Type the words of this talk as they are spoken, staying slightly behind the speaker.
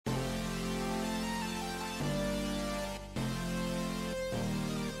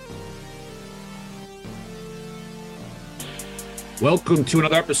Welcome to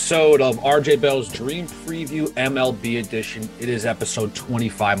another episode of RJ Bell's Dream Preview MLB Edition. It is episode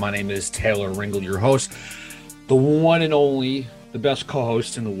 25. My name is Taylor Ringle, your host. The one and only, the best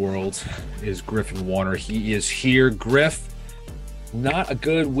co-host in the world is Griffin Warner. He is here. Griff, not a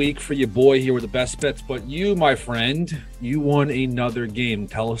good week for your boy here with the best bets, but you, my friend, you won another game.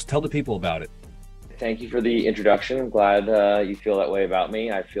 Tell the people about it. Thank you for the introduction. I'm glad you feel that way about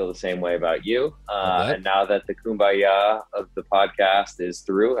me. I feel the same way about you. And now that the kumbaya of the podcast is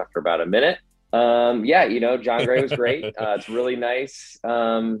through after about a minute, John Gray was great. It's really nice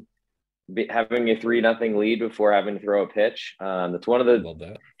having a 3-0 lead before having to throw a pitch. That's one of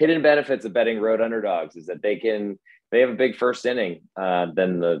the hidden benefits of betting road underdogs is that they have a big first inning.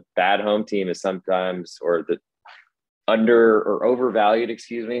 Then the bad home team is sometimes, or the overvalued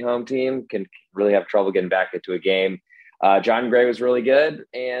home team can really have trouble getting back into a game. John Gray was really good.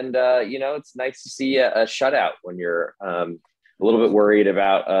 And, it's nice to see a shutout when you're a little bit worried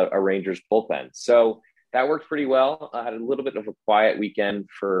about a Rangers bullpen. So that worked pretty well. I had a little bit of a quiet weekend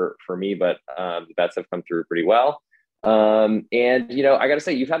for me, but the bets have come through pretty well. I got to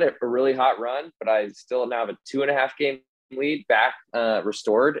say, you've had a really hot run, but I still now have a 2.5 game lead back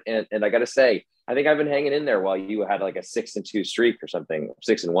restored. And I got to say, I think I've been hanging in there while you had like a 6-2 streak or something,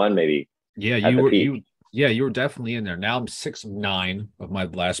 6-1 maybe. Yeah, you were definitely in there. Now I'm 6-9 of my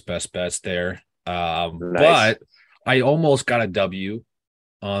last best bets there. Nice. But I almost got a W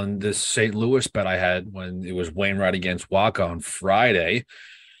on this St. Louis bet I had when it was Wainwright against Waka on Friday.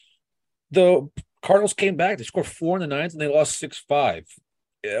 The Cardinals came back. They scored 4 in the ninth and they lost 6-5.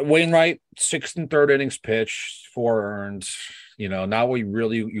 Wainwright, 6th and 3rd innings pitch, 4 earned. Not what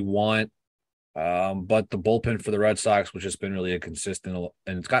you want. But the bullpen for the Red Sox, which has been really inconsistent,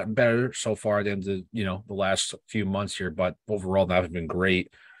 and it's gotten better so far at the end of the last few months here, but overall that has been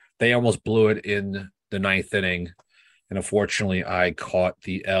great. They almost blew it in the 9th inning, and unfortunately I caught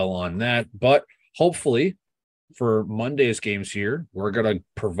the L on that. But hopefully for Monday's games here, we're going to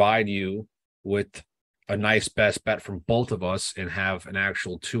provide you with a nice best bet from both of us and have an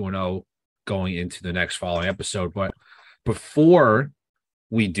actual 2-0 going into the next following episode. But before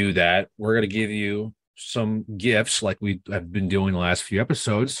we do that, we're going to give you some gifts like we have been doing the last few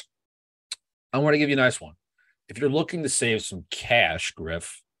episodes. I want to give you a nice one. If you're looking to save some cash,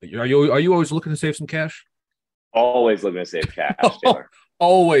 Griff, are you always looking to save some cash? Always looking to save cash, Taylor.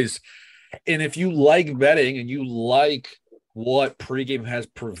 Always. And if you like betting and you like what Pregame has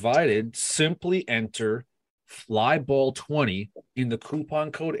provided, simply enter Flyball20 in the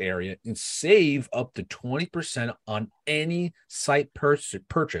coupon code area and save up to 20% on any site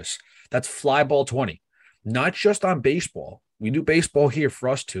purchase. That's Flyball20. Not just on baseball. We do baseball here for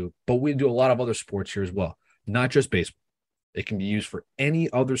us too, but we do a lot of other sports here as well. Not just baseball. It can be used for any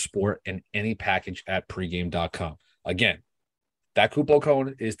other sport and any package at pregame.com. Again, that coupon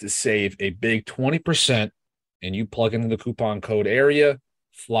code is to save a big 20%, and you plug into the coupon code area,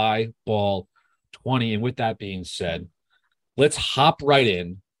 Flyball20. And with that being said, let's hop right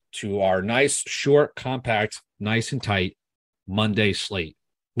in to our nice, short, compact, nice and tight Monday slate.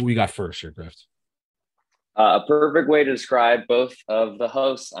 Who we got first here, Griff? A perfect way to describe both of the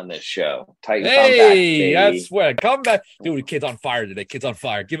hosts on this show. Tight and compact, baby. That's what. Come back. Dude, the kid's on fire today. Kid's on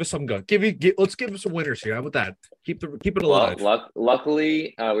fire. Give us some gun. Let's give him some winners here. How about that? Keep it alive.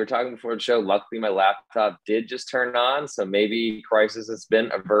 Luckily, we were talking before the show. Luckily, my laptop did just turn on, so maybe crisis has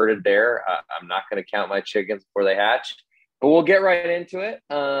been averted there. I'm not going to count my chickens before they hatch, but we'll get right into it.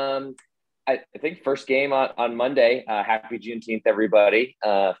 I think first game on Monday. Happy Juneteenth, everybody.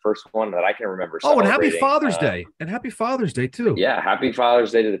 First one that I can remember. Oh, and happy Father's Day. And happy Father's Day, too. Yeah, happy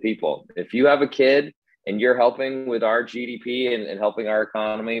Father's Day to the people. If you have a kid and you're helping with our GDP and helping our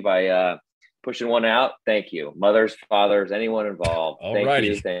economy by pushing one out, thank you. Mothers, fathers, anyone involved.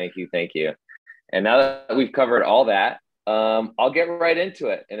 Thank you. And now that we've covered all that, I'll get right into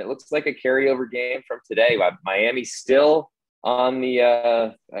it. And it looks like a carryover game from today. Miami's still on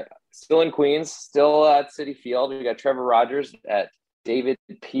the still in Queens, still at Citi Field. We got Trevor Rogers at David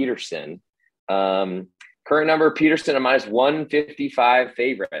Peterson. Current number, Peterson, a minus 155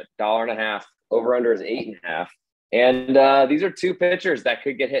 favorite, $1.50. Over under is 8.5. And these are two pitchers that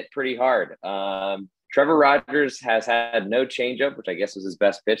could get hit pretty hard. Trevor Rogers has had no changeup, which I guess was his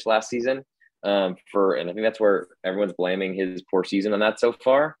best pitch last season. And I think that's where everyone's blaming his poor season on that so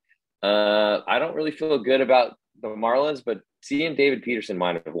far. I don't really feel good about the Marlins, but seeing David Peterson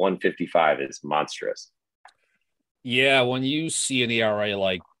minus 155 is monstrous. Yeah, when you see an ERA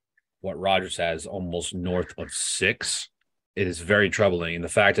like what Rogers has, almost north of 6, it is very troubling. And the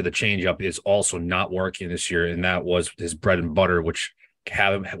fact that the changeup is also not working this year, and that was his bread and butter, which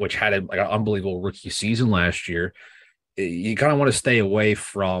had an unbelievable rookie season last year. you kind of want to stay away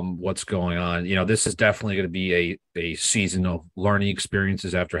from what's going on. This is definitely going to be a season of learning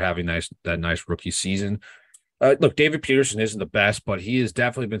experiences after having that nice rookie season. Look, David Peterson isn't the best, but he has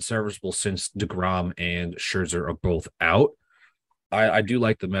definitely been serviceable since DeGrom and Scherzer are both out. I do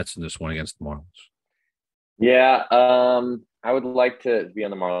like the Mets in this one against the Marlins. Yeah, I would like to be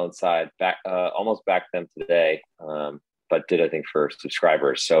on the Marlins side. Almost backed them today, but did I think for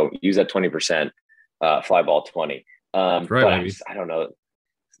subscribers. So use that 20%, fly ball 20. Right, but I don't know.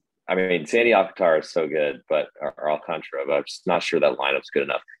 I mean, Sandy Alcantara is so good, but or Alcantara, but I'm just not sure that lineup's good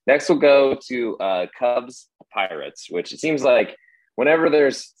enough. Next, we'll go to Cubs Pirates, which it seems like whenever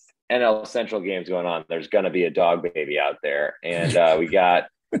there's NL Central games going on, there's going to be a dog baby out there. And we got,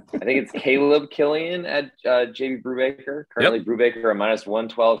 I think it's Caleb Killian at JB Brubaker. Currently, yep. Brubaker a minus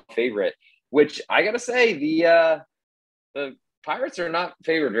 112 favorite, which I got to say, the Pirates are not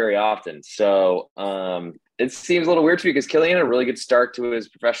favored very often. So it seems a little weird to me because Killian had a really good start to his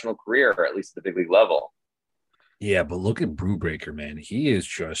professional career, or at least at the big league level. Yeah, but look at Brubaker, man. He is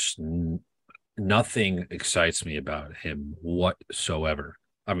just nothing excites me about him whatsoever.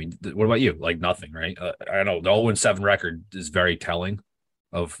 I mean, what about you? Like nothing, right? I know the 0-7 record is very telling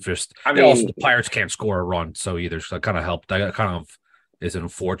of just. I mean, also the Pirates can't score a run, so either. So that kind of helped. That kind of is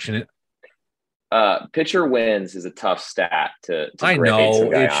unfortunate. Pitcher wins is a tough stat to I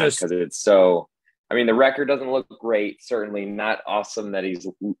know it's just because it's so. I mean, the record doesn't look great. Certainly not awesome that he's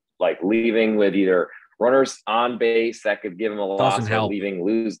like leaving with either runners on base that could give him a loss or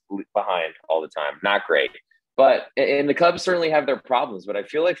lose behind all the time. Not great. And the Cubs certainly have their problems, but I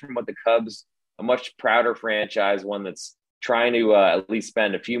feel like from what the Cubs, a much prouder franchise, one that's trying to at least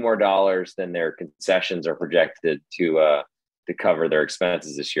spend a few more dollars than their concessions are projected to cover their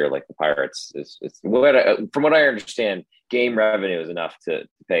expenses this year, like the Pirates. From what I understand, game revenue is enough to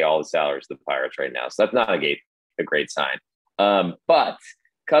pay all the salaries of the Pirates right now. So that's not a great sign. But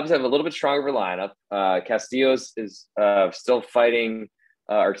Cubs have a little bit stronger lineup. Castillo's is still fighting.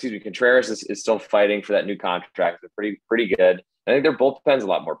 Contreras is still fighting for that new contract. They're pretty good. I think their bullpen's a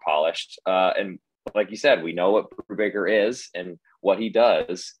lot more polished. And like you said, we know what Brubaker is and what he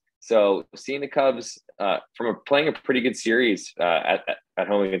does. So seeing the Cubs playing a pretty good series at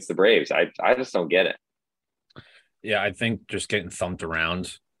home against the Braves, I just don't get it. Yeah, I think just getting thumped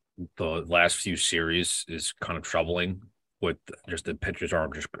around the last few series is kind of troubling. With just the pitchers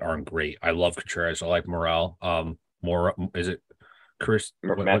aren't great. I love Contreras. I like Morel. Is it Chris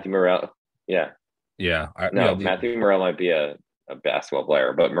Matthew Morel? Yeah. Matthew Morel might be a basketball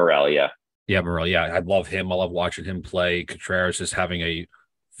player, but Morel, yeah. Yeah, Morel. Yeah, I love him. I love watching him play. Contreras is having a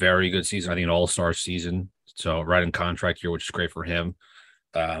very good season. I think an all-star season. So right in contract here, which is great for him.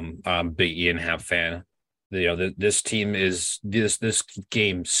 I'm a big Ian Happ fan. This team is this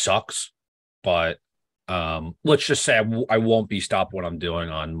game sucks, but let's just say I won't be stopped what I'm doing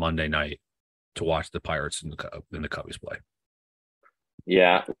on Monday night to watch the Pirates and the Cubbies play.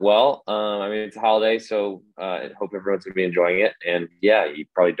 Yeah, well, I mean, it's a holiday, so I hope everyone's going to be enjoying it. And yeah, you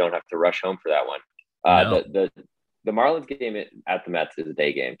probably don't have to rush home for that one. No. The Marlins game at the Mets is a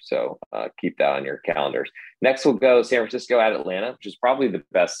day game, so keep that on your calendars. Next, we'll go San Francisco at Atlanta, which is probably the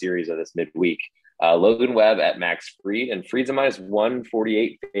best series of this midweek. Logan Webb at Max Fried, and Fried's a minus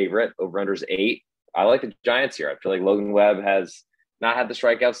 148 favorite, over-unders 8. I like the Giants here. I feel like Logan Webb has not had the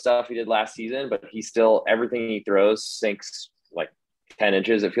strikeout stuff he did last season, but he still, everything he throws sinks like 10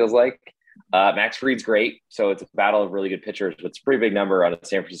 inches, it feels like. Max Fried's great, so it's a battle of really good pitchers, but it's a pretty big number on a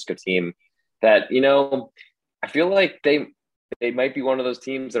San Francisco team that, I feel like they might be one of those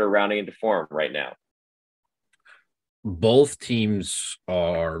teams that are rounding into form right now. Both teams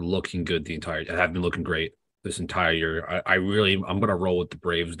are looking good have been looking great this entire year. I'm going to roll with the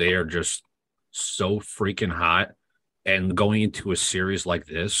Braves. They are just so freaking hot. And going into a series like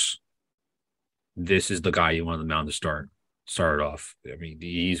this is the guy you want on the mound to start it off. I mean,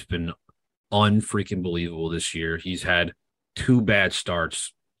 he's been unfreaking believable this year. He's had 2 bad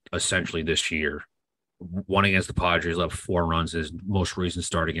starts essentially this year. One against the Padres, left 4 runs. His most recent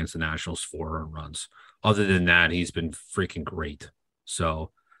start against the Nationals, 4 runs. Other than that, he's been freaking great.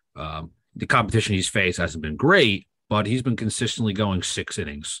 So the competition he's faced hasn't been great, but he's been consistently going 6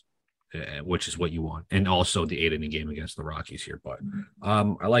 innings, which is what you want. And also the 8-inning game against the Rockies here. But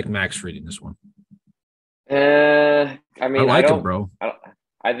I like Max Fried in this one. I like him, bro.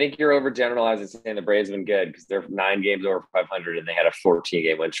 I think you're overgeneralizing saying the Braves have been good because they're 9 games over 500 and they had a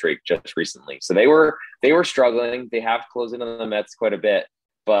 14-game win streak just recently. So they were struggling. They have closed in on the Mets quite a bit,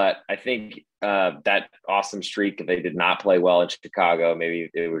 but I think that awesome streak, they did not play well in Chicago. Maybe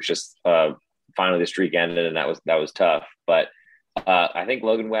it was just finally the streak ended and that was tough. But I think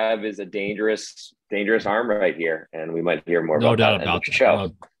Logan Webb is a dangerous arm right here, and we might hear more No about that doubt in the about that.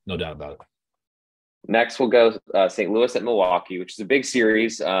 show. No doubt about it. Next, we'll go St. Louis at Milwaukee, which is a big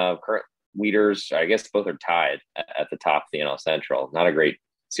series. Current leaders, I guess, both are tied at the top of the NL Central. Not a great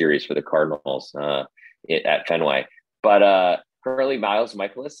series for the Cardinals at Fenway, but currently Miles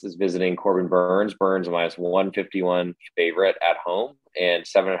Michaelis is visiting Corbin Burns. Burns a minus 151 favorite at home, and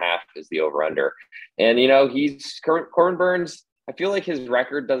 7.5 is the over under. And he's Corbin Burns. I feel like his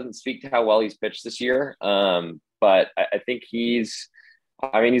record doesn't speak to how well he's pitched this year, but I think he's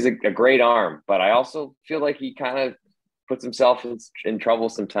a great arm, but I also feel like he kind of puts himself in trouble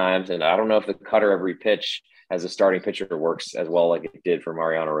sometimes. And I don't know if the cutter every pitch as a starting pitcher works as well like it did for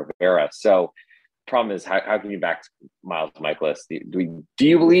Mariano Rivera. So problem is, how can you back Miles Michaelis? Do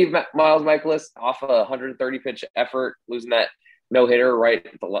you believe Miles Michaelis off a 130 pitch effort, losing that no hitter right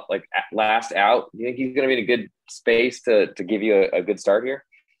like last out? Do you think he's going to be in a good space to give you a good start here?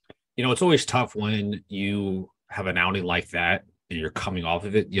 It's always tough when you have an outing like that and you're coming off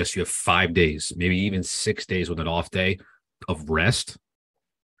of it. Yes, you have 5 days, maybe even 6 days with an off day of rest,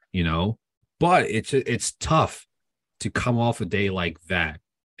 but it's tough to come off a day like that.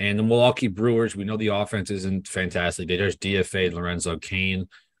 And the Milwaukee Brewers, we know the offense isn't fantastic. They just DFA'd Lorenzo Cain.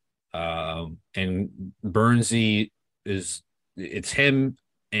 And Burnsy it's him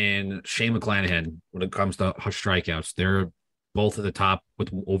and Shane McClanahan when it comes to strikeouts. They're both at the top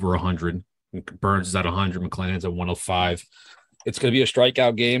with over 100. Burns is at 100. McClanahan's at 105. It's going to be a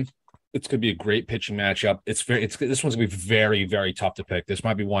strikeout game. It's going to be a great pitching matchup. This one's going to be very, very tough to pick. This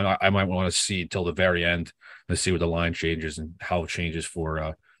might be one I might want to see till the very end to see what the line changes and how it changes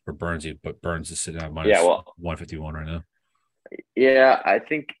for Burnsy. But Burns is sitting at minus 151 right now. Yeah, I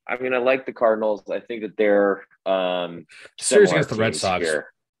like the Cardinals. I think that they're series against the Red Sox.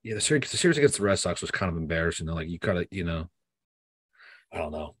 Here. Yeah, the series against the Red Sox was kind of embarrassing. Like you gotta, I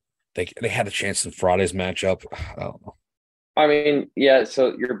don't know. They had a chance in Friday's matchup. I don't know. Yeah,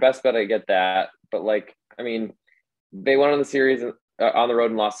 so your best bet, I get that. But, they went on the series on the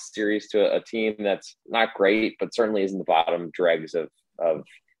road and lost the series to a team that's not great, but certainly isn't the bottom dregs of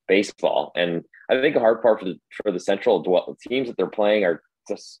baseball. And I think the hard part for the Central teams that they're playing are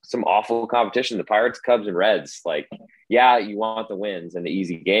just some awful competition. The Pirates, Cubs, and Reds. You want the wins and the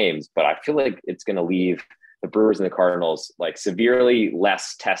easy games, but I feel like it's going to leave the Brewers and the Cardinals severely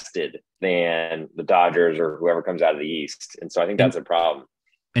less tested than the Dodgers or whoever comes out of the East. And so I think that's a problem.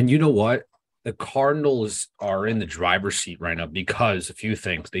 And you know what? The Cardinals are in the driver's seat right now because a few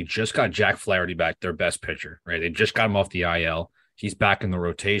things. They just got Jack Flaherty back, their best pitcher, right? They just got him off the IL. He's back in the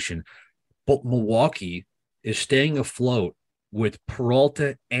rotation. But Milwaukee is staying afloat with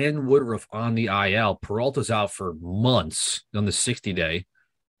Peralta and Woodruff on the IL. Peralta's out for months on the 60-day.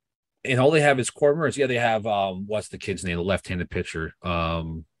 And all they have is Corbin Burns. Yeah, they have what's the kid's name? The left-handed pitcher.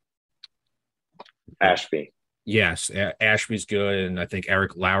 Ashby. Yes, Ashby's good, and I think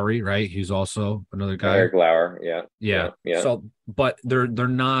Eric Lowry, right? He's also another guy. Eric Lauer, yeah. So, but they're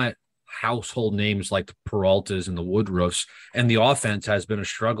not household names like the Peraltas and the Woodruffs, and the offense has been a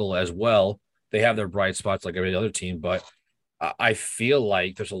struggle as well. They have their bright spots like every other team, but I feel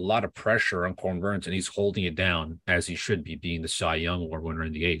like there's a lot of pressure on Corbin Burns, and he's holding it down as he should be, being the Cy Young Award winner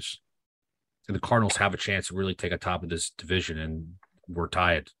in the A's. And the Cardinals have a chance to really take a top of this division, and we're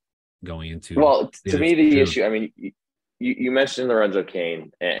tied going into. Well, to me, the issue. You mentioned Lorenzo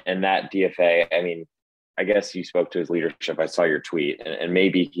Cain and that DFA. I guess you spoke to his leadership. I saw your tweet, and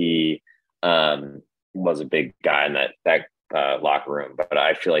maybe he was a big guy in that locker room, but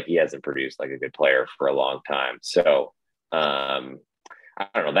I feel like he hasn't produced like a good player for a long time. So I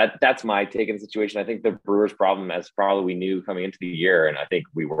don't know. That's my take on the situation. I think the Brewers' problem, as probably we knew coming into the year, and I think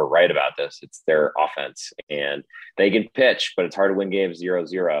we were right about this, it's their offense. And they can pitch, but it's hard to win games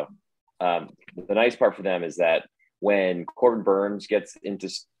 0-0. The nice part for them is that when Corbin Burns gets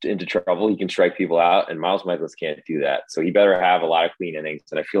into trouble, he can strike people out, and Miles Michaelis can't do that. So he better have a lot of clean innings,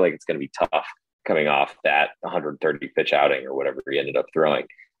 and I feel like it's going to be tough coming off that 130 pitch outing or whatever he ended up throwing.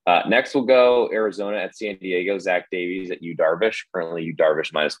 Next, we'll go Arizona at San Diego. Zach Davies at Yu Darvish. Currently, Yu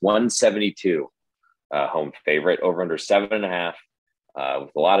Darvish minus 172 home favorite, over under 7.5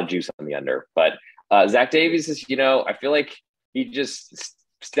 with a lot of juice on the under. But Zach Davies is, I feel like he just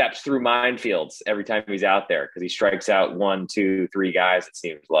steps through minefields every time he's out there because he strikes out 1, 2, 3 guys, it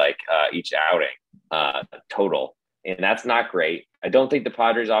seems like, each outing total. And that's not great. I don't think the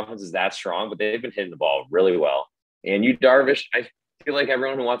Padres offense is that strong, but they've been hitting the ball really well. And Yu Darvish, I feel like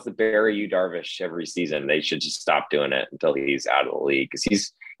everyone who wants to bury Yu Darvish every season, they should just stop doing it until he's out of the league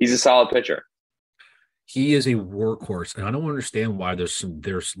because he's a solid pitcher. He is a workhorse, and I don't understand why there's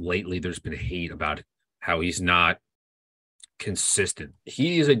been hate about how he's not consistent.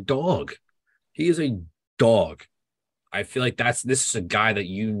 He is a dog. He is a dog. I feel like this is a guy that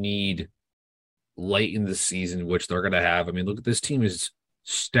you need late in the season, which they're going to have. I mean, look at this team is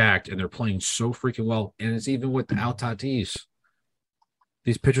stacked and they're playing so freaking well. And it's even without Tatis.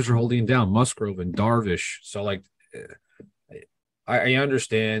 These pitchers are holding down Musgrove and Darvish. So, like, I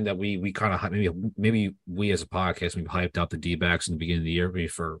understand that we kind of maybe we as a podcast, we hyped out the D-backs in the beginning of the year, maybe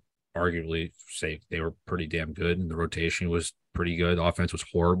for arguably say they were pretty damn good and the rotation was pretty good. The offense was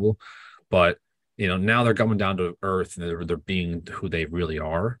horrible. But, now they're coming down to earth and they're being who they really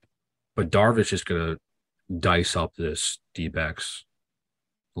are. But Darvish is going to dice up this D-backs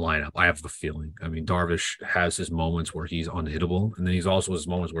lineup. I have the feeling. I mean, Darvish has his moments where he's unhittable, and then he's also his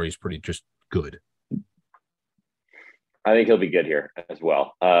moments where he's pretty just good. I think he'll be good here as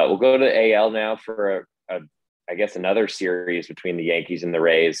well. We'll go to AL now for I guess another series between the Yankees and the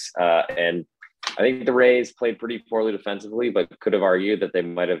Rays. And I think the Rays played pretty poorly defensively, but could have argued that they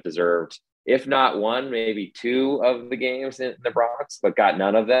might have deserved, if not one, maybe two of the games in the Bronx, but got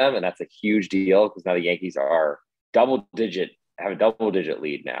none of them. And that's a huge deal because now the Yankees are have a double-digit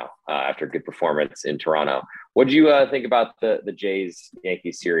lead now after a good performance in Toronto. What did you think about the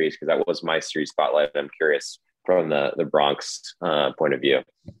Jays-Yankees series? Because that was my series spotlight. I'm curious from the Bronx point of view.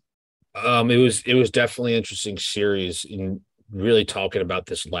 It was definitely an interesting series. In really talking about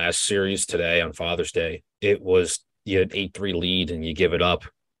this last series today on Father's Day, it was you had 8-3 lead and you give it up.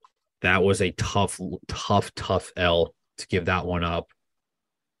 That was a tough L to give that one up.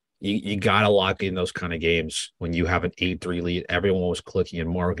 You got to lock in those kind of games when you have an 8-3 lead. Everyone was clicking, and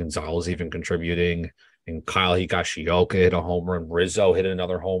Mauro Gonzalez even contributing. And Kyle Higashioka hit a home run. Rizzo hit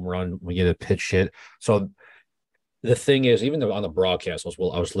another home run when you get a pitch hit. So the thing is, even on the broadcast, I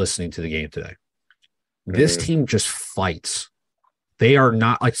was listening to the game today. This team just fights. They are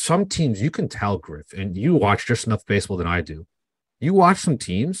not like some teams. You can tell, Griff, and you watch just enough baseball than I do. You watch some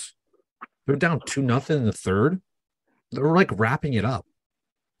teams, they're down 2-0 in the third. They're like wrapping it up.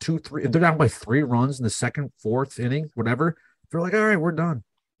 2-3. They're down by 3 runs in the second, fourth inning, whatever. They're like, all right, we're done.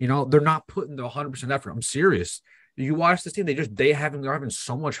 They're not putting the 100% effort. I'm serious. You watch this team, they're having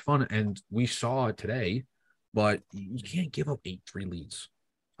so much fun, and we saw it today. But you can't give up 8-3 leads.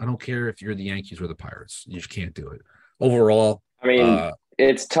 I don't care if you're the Yankees or the Pirates. You just can't do it. Overall, I mean,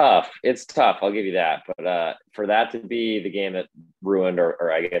 it's tough. It's tough. I'll give you that. But for that to be the game that ruined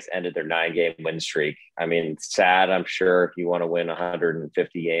or I guess ended their 9-game win streak, I mean, it's sad. I'm sure if you want to win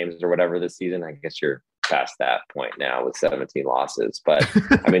 150 games or whatever this season, I guess you're past that point now with 17 losses. But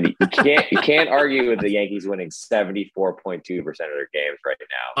I mean, you can't argue with the Yankees winning 74.2% of their games right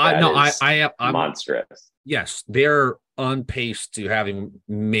now. I'm monstrous. Yes, they're on pace to having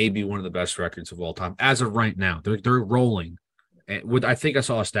maybe one of the best records of all time as of right now. They're rolling. And I think I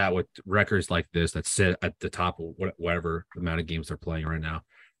saw a stat with records like this that sit at the top of whatever amount of games they're playing right now.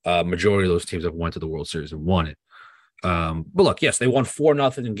 Majority of those teams have went to the World Series and won it. But look, yes, they won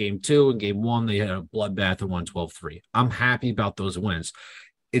 4-0 in game 2. In game 1, they had a bloodbath and won 12-3. I'm happy about those wins.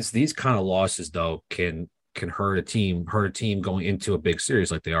 It's these kind of losses, though, can hurt a team going into a big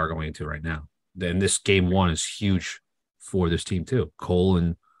series like they are going into right now. Then this game 1 is huge for this team too. Cole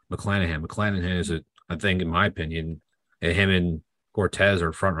and McClanahan. McClanahan is I think, in my opinion, him and Cortez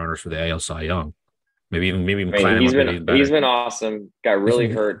are front runners for the AL Cy Young. Maybe McClanahan. He's been awesome. Got really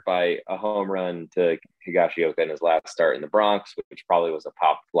hurt by a home run to Higashioka in his last start in the Bronx, which probably was a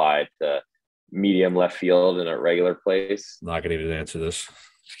pop fly to medium left field in a regular place. Not gonna even answer this.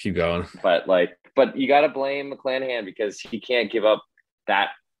 Just keep going. But you got to blame McClanahan because he can't give up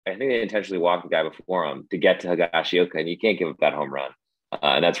that. I think they intentionally walked the guy before him to get to Higashioka, and you can't give up that home run.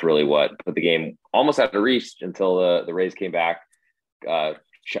 And that's really what put the game almost out of reach until the Rays came back,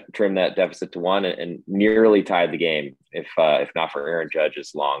 trimmed that deficit to 1, and nearly tied the game if not for Aaron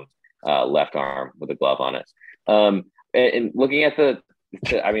Judge's long left arm with a glove on it. And looking at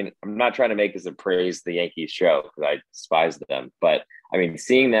I mean, I'm not trying to make this a praise the Yankees show because I despise them, but I mean,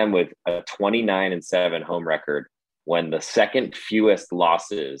 seeing them with a 29-7 home record when the second fewest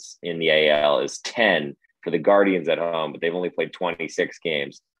losses in the AL is 10 for the Guardians at home, but they've only played 26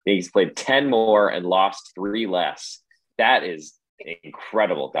 games. The Yankees played 10 more and lost 3 less. That is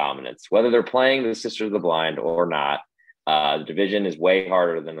incredible dominance. Whether they're playing the Sisters of the Blind or not, the division is way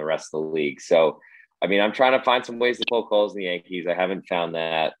harder than the rest of the league. So, I mean, I'm trying to find some ways to poke holes in the Yankees. I haven't found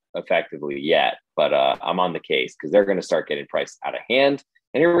that effectively yet, but I'm on the case because they're going to start getting priced out of hand.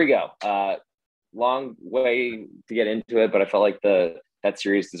 And here we go. Long way to get into it, but I felt like that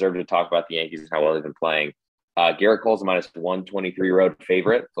series deserved to talk about the Yankees and how well they've been playing. Garrett Cole's a -123 road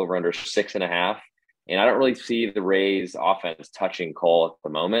favorite over under 6.5. And I don't really see the Rays offense touching Cole at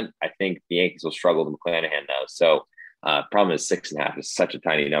the moment. I think the Yankees will struggle with McClanahan though. So Problem is 6.5 is such a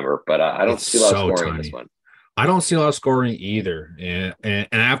tiny number, but I don't see a lot of scoring in this one. I don't see a lot of scoring either. And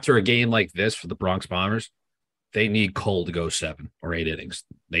after a game like this for the Bronx Bombers, they need Cole to go 7 or 8 innings.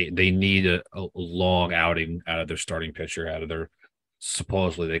 They need a long outing out of their starting pitcher, out of their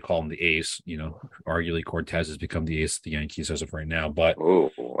supposedly they call him the ace. Arguably Cortez has become the ace of the Yankees as of right now. But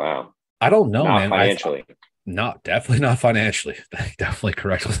wow, I don't know, not man. Financially, definitely not financially. Definitely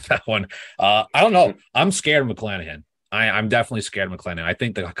correct with that one. I don't know. I'm scared of McClanahan. I'm definitely scared of McClanahan. I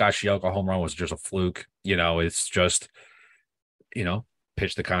think the Higashioka home run was just a fluke. It's just,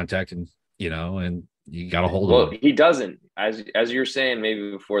 pitch the contact and you got to hold on. Well, he doesn't. As you're saying,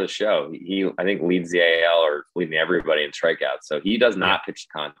 maybe before the show, he I think leads the AL or leading everybody in strikeouts. So he does not pitch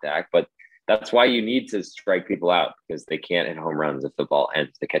contact, but that's why you need to strike people out because they can't hit home runs if the ball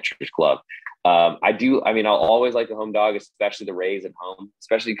ends the catcher's glove. I'll always like the home dog, especially the Rays at home,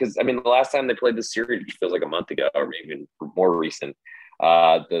 especially because, the last time they played this series, which feels like a month ago or maybe even more recent,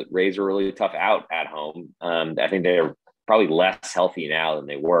 the Rays were really tough out at home. I think they're probably less healthy now than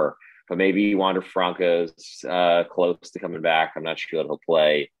they were, but maybe Wander Franco's close to coming back. I'm not sure that he'll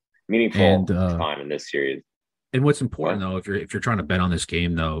play meaningful time in this series. And what's important, though, if you're trying to bet on this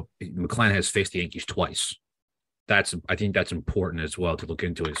game, though, McClanahan has faced the Yankees twice. I think that's important as well to look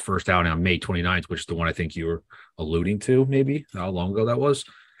into. His first outing on May 29th, which is the one I think you were alluding to, maybe how long ago that was.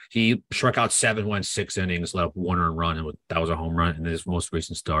 He struck out 7, went 6 innings, let up 1 earned run, and that was a home run. And his most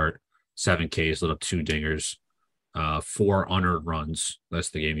recent start, 7 Ks, let up 2 dingers, 4 unearned runs.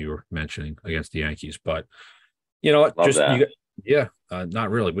 That's the game you were mentioning against the Yankees. But you know what?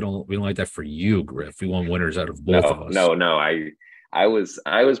 Not really. We don't like that for you, Griff. We want winners out of both of us. No. I was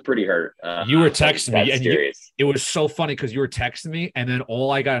pretty hurt. You were texting me, and it was so funny because you were texting me, and then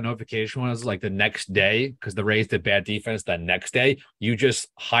all I got a notification was like the next day because the Rays did bad defense. That next day, you just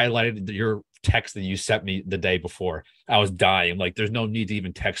highlighted your text that you sent me the day before. I was dying. Like, there's no need to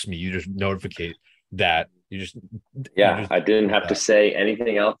even text me. You just notificate that. I didn't have to say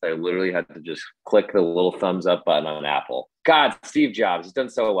anything else. I literally had to just click the little thumbs up button on Apple. God, Steve Jobs has done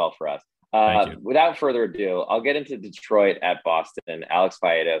so well for us. Without further ado, I'll get into Detroit at Boston. Alex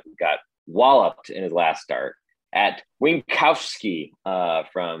Faedo, who got walloped in his last start at Winkowski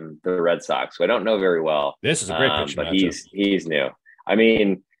from the Red Sox, who I don't know very well. This is a great pitch, but he's new.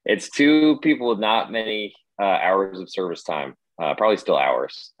 It's 2 people with not many hours of service time. Probably still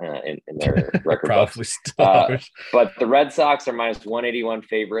hours in their record probably still hours. But the Red Sox are minus 181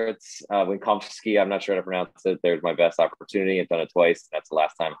 favorites. Winkowski, I'm not sure how to pronounce it. There's my best opportunity. I've done it twice. That's the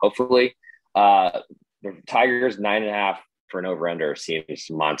last time, hopefully. The Tigers 9.5 for an over-under seems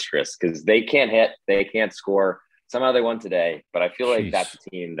monstrous because they can't hit. They can't score. Somehow they won today, but I feel like that's a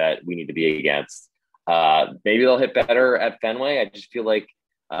team that we need to be against. Maybe they'll hit better at Fenway. I just feel like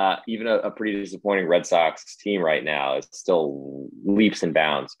even a pretty disappointing Red Sox team right now is still leaps and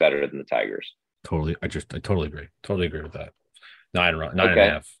bounds better than the Tigers. Totally. I totally agree. Totally agree with that.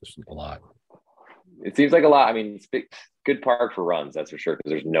 9.5 is a lot. It seems like a lot. It's good park for runs, that's for sure, because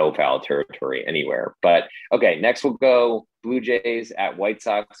there's no foul territory anywhere. But okay, next we'll go Blue Jays at White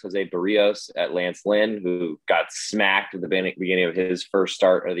Sox. Jose Barrios at Lance Lynn, who got smacked at the beginning of his first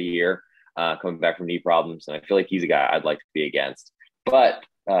start of the year, coming back from knee problems. And I feel like he's a guy I'd like to be against. But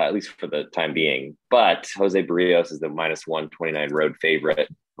at least for the time being. But Jose Barrios is the minus 129 road favorite.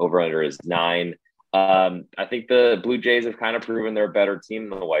 Over under is 9. I think the Blue Jays have kind of proven they're a better team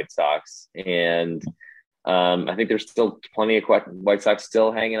than the White Sox. And I think there's still plenty of White Sox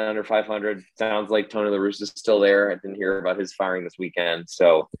still hanging under 500. Sounds like Tony La Russa is still there. I didn't hear about his firing this weekend.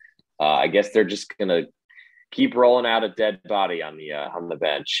 So I guess they're just going to keep rolling out a dead body on the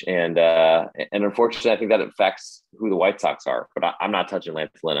bench. And unfortunately, I think that affects who the White Sox are. But I'm not touching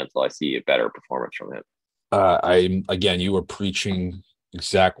Lance Lynn until I see a better performance from him. You were preaching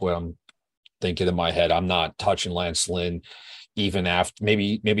exactly what I'm thinking in my head. I'm not touching Lance Lynn. Even after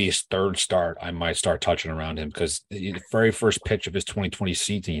maybe his third start, I might start touching around him because the very first pitch of his 2020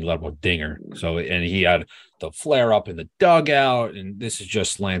 season, he let up a dinger. So, and he had the flare up in the dugout, and this is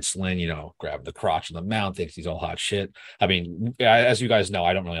just Lance Lynn, grab the crotch on the mound, thinks he's all hot shit. As you guys know,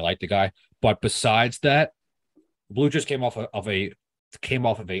 I don't really like the guy, but besides that, Blue just came off of a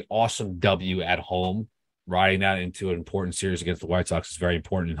awesome W at home. Riding that into an important series against the White Sox is very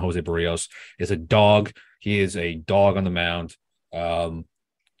important. And Jose Barrios is a dog. He is a dog on the mound. 2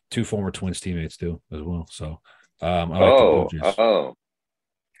 former Twins teammates too, as well. So I like the Blue Jays.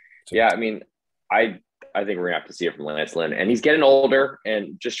 Yeah, I think we're gonna have to see it from Lance Lynn, and he's getting older,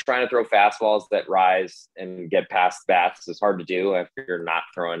 and just trying to throw fastballs that rise and get past bats is hard to do if you're not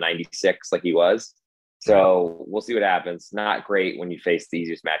throwing 96 like he was. So we'll see what happens. Not great when you face the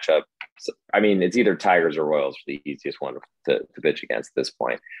easiest matchup. So, I mean, it's either Tigers or Royals for the easiest one to pitch against at this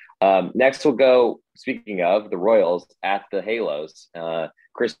point. Next, we'll go, speaking of the Royals, at the Halos.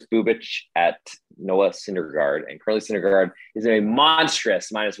 Chris Bubich at Noah Syndergaard. And Curly Syndergaard is a monstrous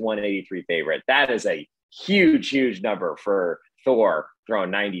minus 183 favorite. That is a huge, huge number for Thor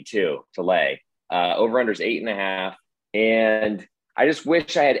throwing 92 to lay. Over-under is 8.5. And I just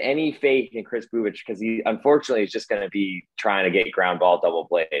wish I had any faith in Chris Bubich because he, unfortunately, is just going to be trying to get ground ball double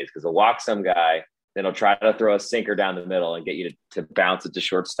plays because he'll walk some guy, then he'll try to throw a sinker down the middle and get you to bounce it to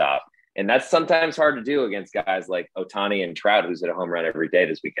shortstop. And that's sometimes hard to do against guys like Ohtani and Trout, who's at a home run every day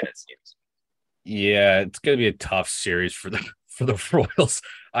this weekend, it seems. Yeah, it's going to be a tough series for the Royals.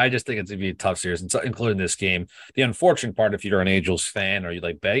 I just think it's going to be a tough series, including this game. The unfortunate part, if you're an Angels fan or you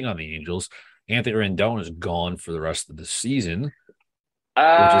like betting on the Angels, Anthony Rendon is gone for the rest of the season. You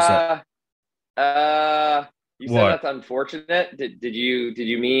said that's unfortunate. Did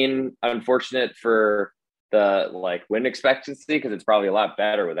you mean unfortunate for the win expectancy? Because it's probably a lot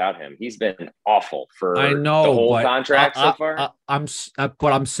better without him. He's been awful for the whole contract so far.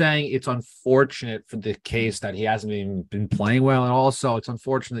 But I'm saying it's unfortunate for the case that he hasn't even been playing well, and also it's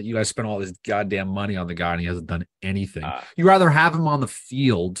unfortunate that you guys spent all this goddamn money on the guy and he hasn't done anything. You rather have him on the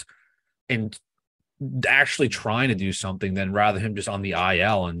field and actually trying to do something than rather him just on the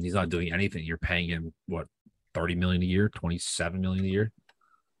IL and he's not doing anything. You're paying him what, $30 million a year, $27 million a year.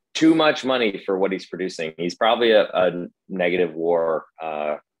 Too much money for what he's producing. He's probably a negative WAR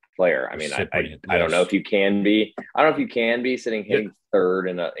player. I mean, I don't know if you can be. I don't know if you can be hitting third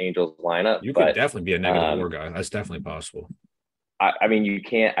in the Angels lineup. You could definitely be a negative WAR guy. That's definitely possible. I mean, you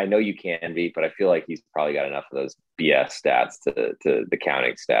can't. I know you can be, but I feel like he's probably got enough of those BS stats to the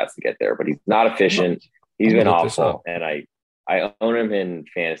counting stats to get there. But he's not efficient. He's been awful, and I own him in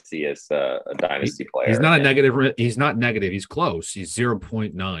fantasy as a dynasty player. He's not a negative. He's not negative. He's close. He's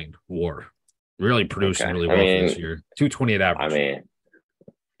 0.9 WAR. Really producing really well for this year. 228 average. I mean,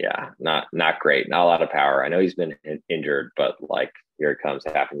 yeah, not great. Not a lot of power. I know he's been injured, but here it comes.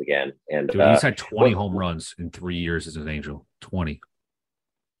 It happens again. And dude, he's had 20 home runs in 3 years as an Angel. 20.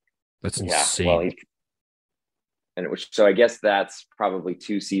 That's insane. So I guess that's probably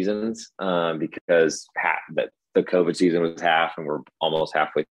 2 seasons because the COVID season was half and we're almost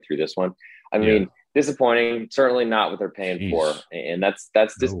halfway through this one. I mean, disappointing, certainly not what they're paying for. And that's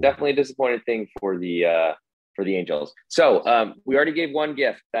just definitely a disappointing thing for the Angels. So we already gave one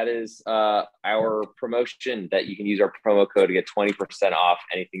gift. That is our promotion that you can use our promo code to get 20% off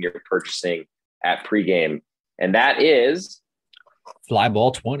anything you're purchasing at pregame. And that is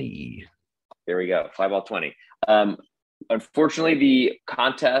Flyball 20. There we go. Flyball 20. Unfortunately, the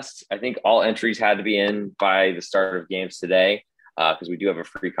contest, I think all entries had to be in by the start of games today because we do have a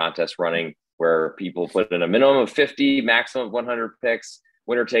free contest running where people put in a minimum of 50, maximum of 100 picks.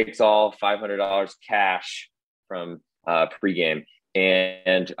 Winner takes all, $500 cash from pregame.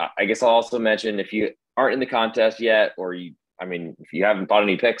 And I guess I'll also mention if you aren't in the contest yet, or if you haven't bought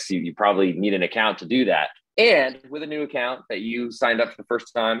any picks, you probably need an account to do that. And with a new account that you signed up for the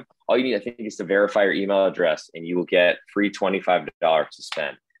first time, all you need, I think, is to verify your email address and you will get free $25 to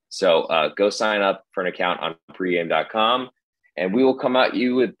spend. So go sign up for an account on pregame.com and we will come at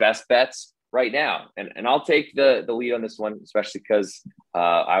you with best bets right now. And I'll take the lead on this one, especially because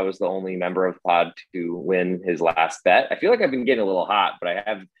I was the only member of the pod to win his last bet. I feel like I've been getting a little hot, but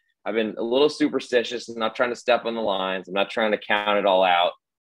I've been a little superstitious and not trying to step on the lines. I'm not trying to count it all out.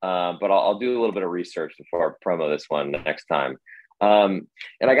 But I'll do a little bit of research before I promo this one next time. And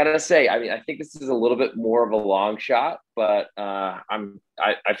I got to say, I think this is a little bit more of a long shot, but I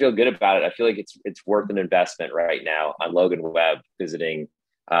feel good about it. I feel like it's worth an investment right now on Logan Webb visiting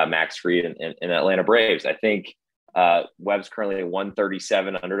Max Fried and Atlanta Braves. I think Webb's currently a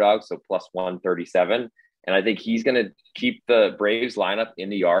 137 underdog, so plus 137. And I think he's going to keep the Braves lineup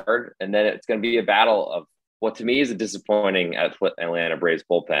in the yard. And then it's going to be a battle of what to me is a disappointing Atlanta Braves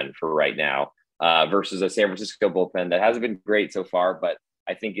bullpen for right now versus a San Francisco bullpen that hasn't been great so far, but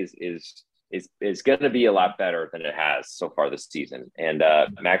I think is going to be a lot better than it has so far this season. And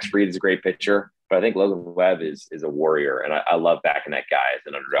Max Fried is a great pitcher, but I think Logan Webb is a warrior. And I love backing that guy as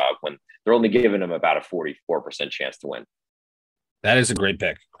an underdog when they're only giving him about a 44% chance to win. That is a great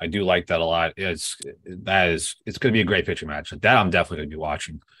pick. I do like that a lot. It's going to be a great pitching match. That I'm definitely going to be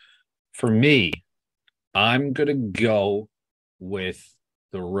watching. For me, I'm going to go with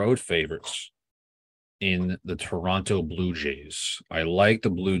the road favorites in the Toronto Blue Jays. I like the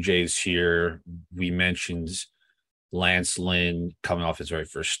Blue Jays here. We mentioned Lance Lynn coming off his very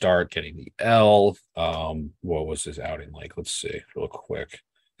first start, getting the L. What was his outing like? Let's see real quick.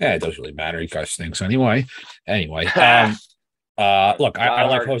 Yeah, it doesn't really matter. He kind of stinks anyway. Anyway, look, I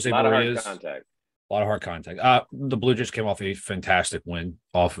like Jose Barrios. A lot of hard contact. The Blue Jays came off a fantastic win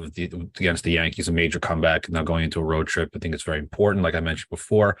against the Yankees, a major comeback. Now going into a road trip, I think it's very important. Like I mentioned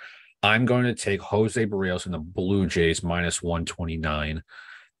before, I'm going to take Jose Barrios and the Blue Jays minus 129.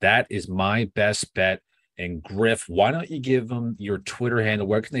 That is my best bet. And Griff, why don't you give them your Twitter handle?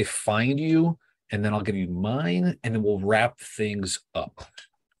 Where can they find you? And then I'll give you mine, and then we'll wrap things up.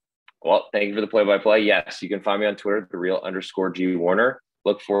 Well, thank you for the play-by-play. Yes, you can find me on Twitter, @thereal_G Warner.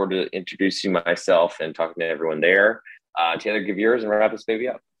 Look forward to introducing myself and talking to everyone there. Taylor, give yours and wrap this baby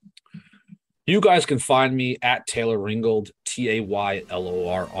up. You guys can find me at Taylor Ringold,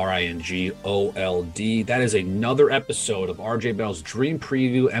 TaylorRinggold. That is another episode of RJ Bell's Dream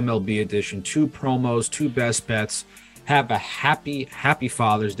Preview MLB Edition. 2 promos, 2 best bets. Have a happy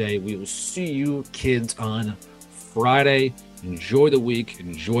Father's Day. We will see you kids on Friday. Enjoy the week.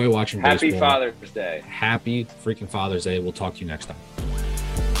 Enjoy watching baseball. Happy Father's Day. Happy freaking Father's Day. We'll talk to you next time.